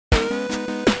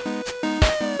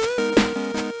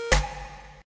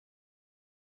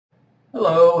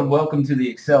Hello and welcome to the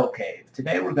Excel Cave.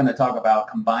 Today we're going to talk about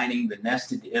combining the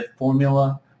nested if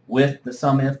formula with the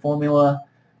SUMIF formula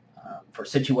for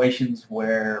situations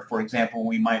where, for example,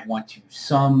 we might want to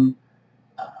sum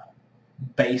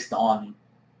based on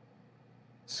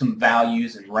some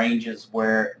values and ranges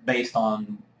where based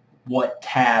on what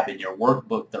tab in your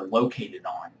workbook they're located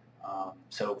on.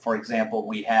 So for example,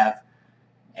 we have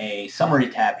a summary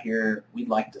tab here. We'd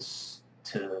like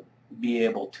to be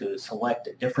able to select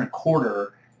a different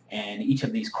quarter, and each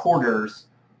of these quarters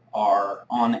are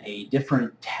on a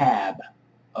different tab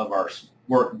of our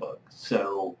workbook.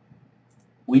 So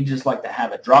we just like to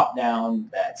have a drop down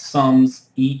that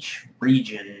sums each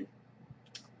region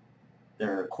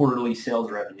their quarterly sales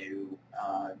revenue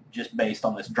just based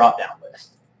on this drop down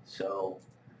list. So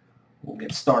we'll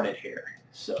get started here.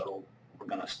 So we're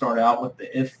going to start out with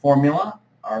the if formula.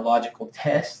 Our logical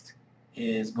test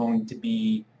is going to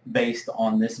be based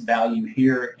on this value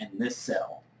here in this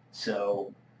cell.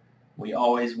 So we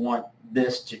always want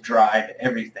this to drive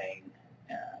everything,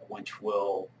 which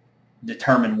will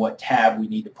determine what tab we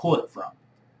need to pull it from.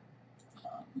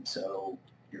 So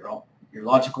your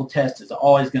logical test is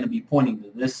always going to be pointing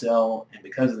to this cell, and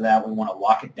because of that we want to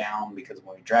lock it down, because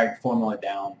when we drag the formula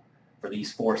down for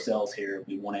these 4 cells here,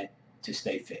 we want it to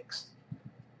stay fixed.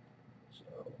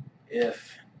 So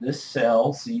if this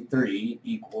cell C3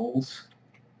 equals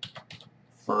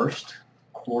first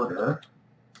quarter,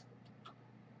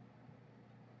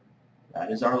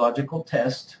 that is our logical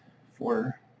test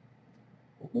for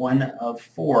one of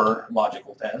 4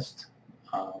 logical tests.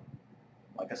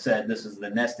 Like I said, this is the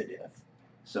nested if.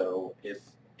 So if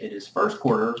it is first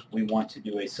quarter, we want to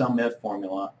do a SUMIF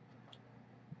formula.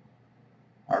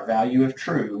 Our value if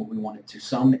true, we want it to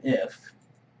sum if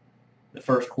the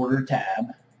first quarter tab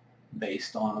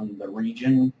based on the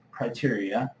region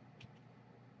criteria.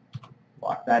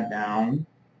 Lock that down,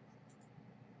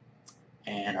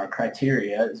 and our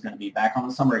criteria is going to be back on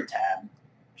the summary tab,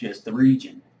 just the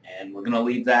region, and we're going to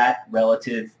leave that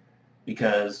relative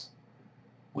because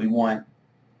we want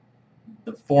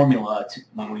the formula to,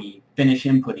 when we finish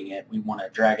inputting it, we want to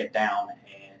drag it down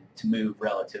and to move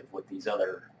relative with these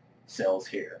other cells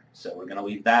here. So we're going to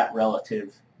leave that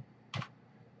relative.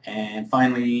 And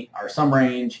finally, our sum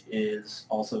range is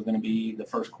also going to be the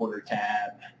first quarter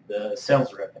tab, the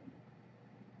sales revenue.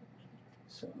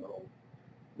 So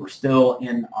we're still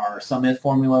in our SUMIF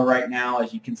formula right now,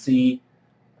 as you can see.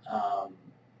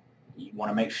 You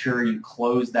want to make sure you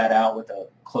close that out with a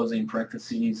closing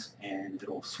parentheses, and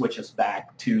it'll switch us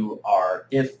back to our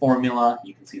if formula.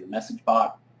 You can see the message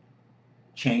box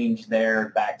change there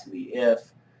back to the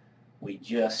if. We're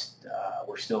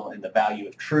still in the value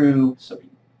of true, so we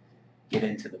get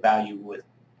into the value with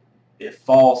if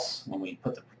false when we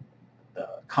put the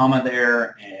comma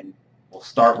there, and we'll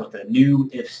start with a new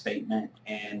if statement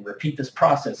and repeat this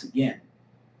process again.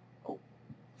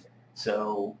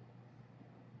 So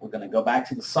we're going to go back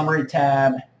to the summary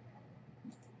tab,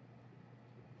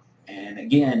 and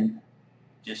again,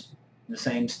 just the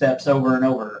same steps over and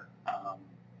over.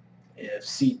 If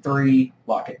C3,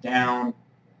 lock it down,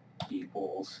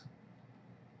 equals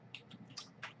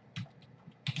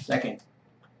second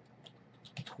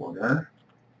quarter,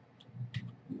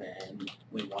 then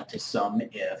we want to sum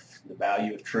if the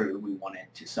value of true, we want it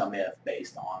to sum if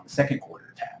based on the second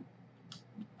quarter tab.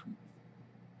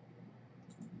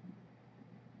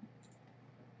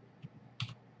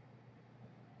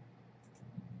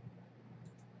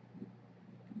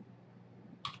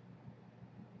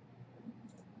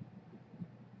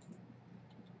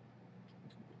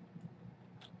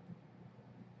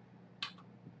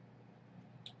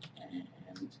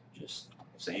 And just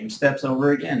same steps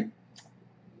over again.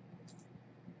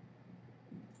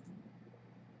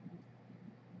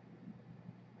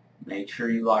 Make sure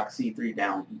you lock C3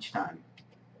 down each time.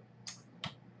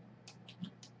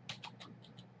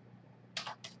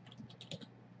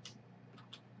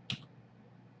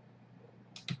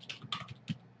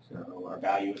 So our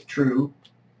value of true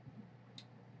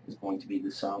is going to be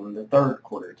the sum of the third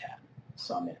quarter tab,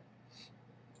 sum it.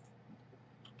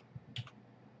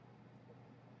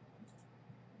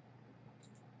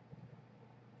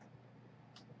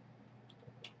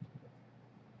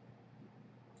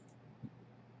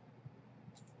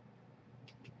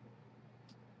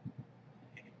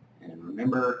 And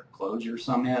remember, close your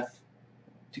sum if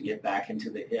to get back into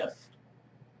the if.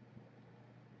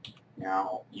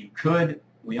 Now,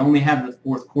 we only have the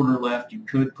fourth quarter left. You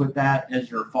could put that as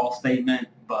your false statement,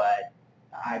 but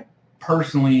I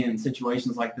personally, in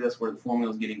situations like this where the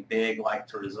formula is getting big, like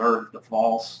to reserve the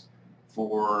false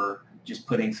for just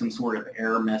putting some sort of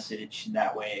error message.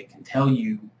 That way it can tell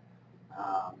you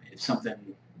if something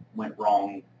went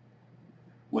wrong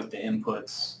with the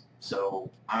inputs. So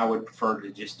I would prefer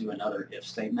to just do another if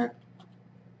statement.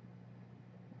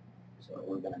 So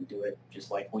we're going to do it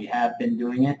just like we have been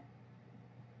doing it.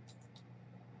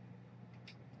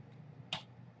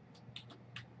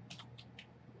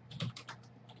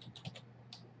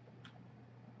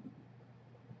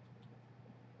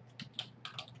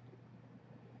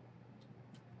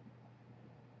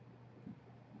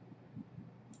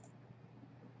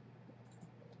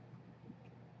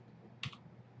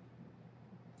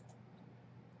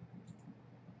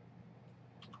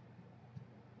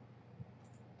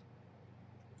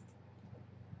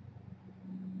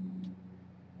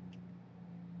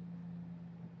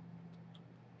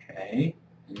 Okay,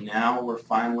 and now we're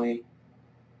finally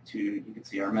to, you can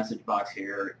see our message box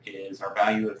here is our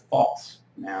value of false.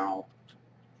 Now,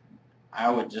 I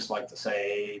would just like to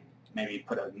say, maybe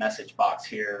put a message box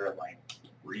here like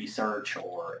research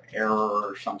or error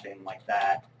or something like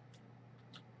that.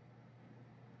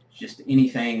 Just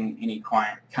anything, any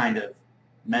kind of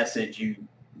message you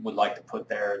would like to put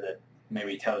there that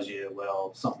maybe tells you,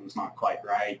 well, something's not quite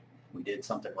right, we did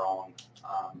something wrong.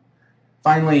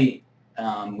 Finally,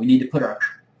 we need to put our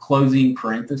closing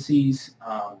parentheses.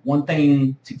 One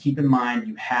thing to keep in mind,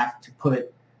 you have to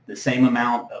put the same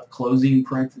amount of closing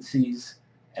parentheses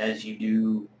as you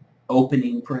do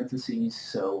opening parentheses.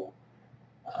 So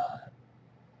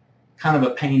kind of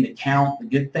a pain to count. The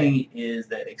good thing is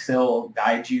that Excel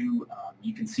guides you.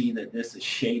 You can see that this is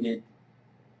shaded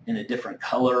in a different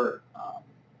color.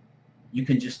 You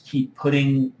can just keep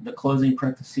putting the closing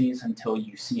parentheses until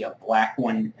you see a black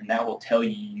one, and that will tell you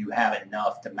you have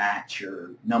enough to match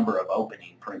your number of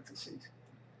opening parentheses.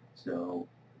 So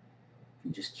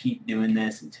you just keep doing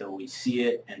this until we see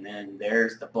it, and then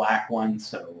there's the black one,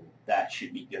 so that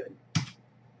should be good.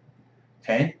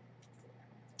 Okay,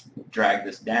 we'll drag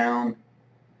this down.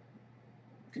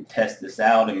 You can test this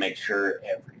out and make sure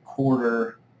every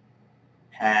quarter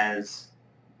has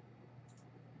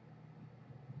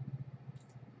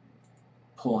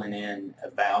pulling in a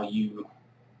value,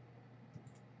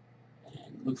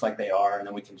 and it looks like they are, and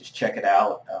then we can just check it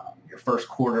out. Your first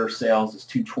quarter sales is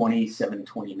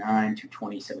 220,729,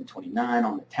 220,729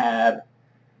 on the tab.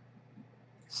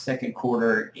 Second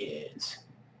quarter is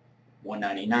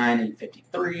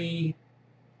 199,053.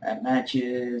 That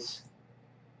matches.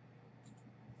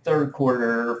 Third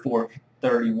quarter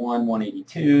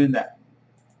 431,182. That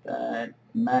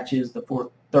matches the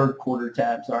third quarter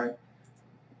tab. Sorry.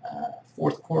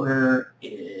 Fourth quarter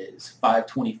is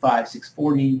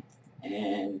 525,640,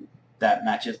 and that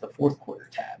matches the fourth quarter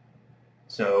tab.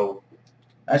 So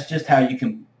that's just how you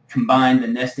can combine the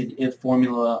nested if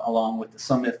formula along with the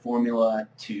SUMIF formula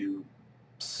to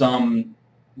sum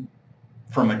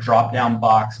from a drop-down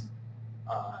box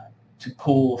to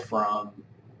pull from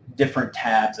different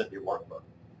tabs of your workbook.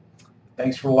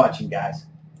 Thanks for watching, guys.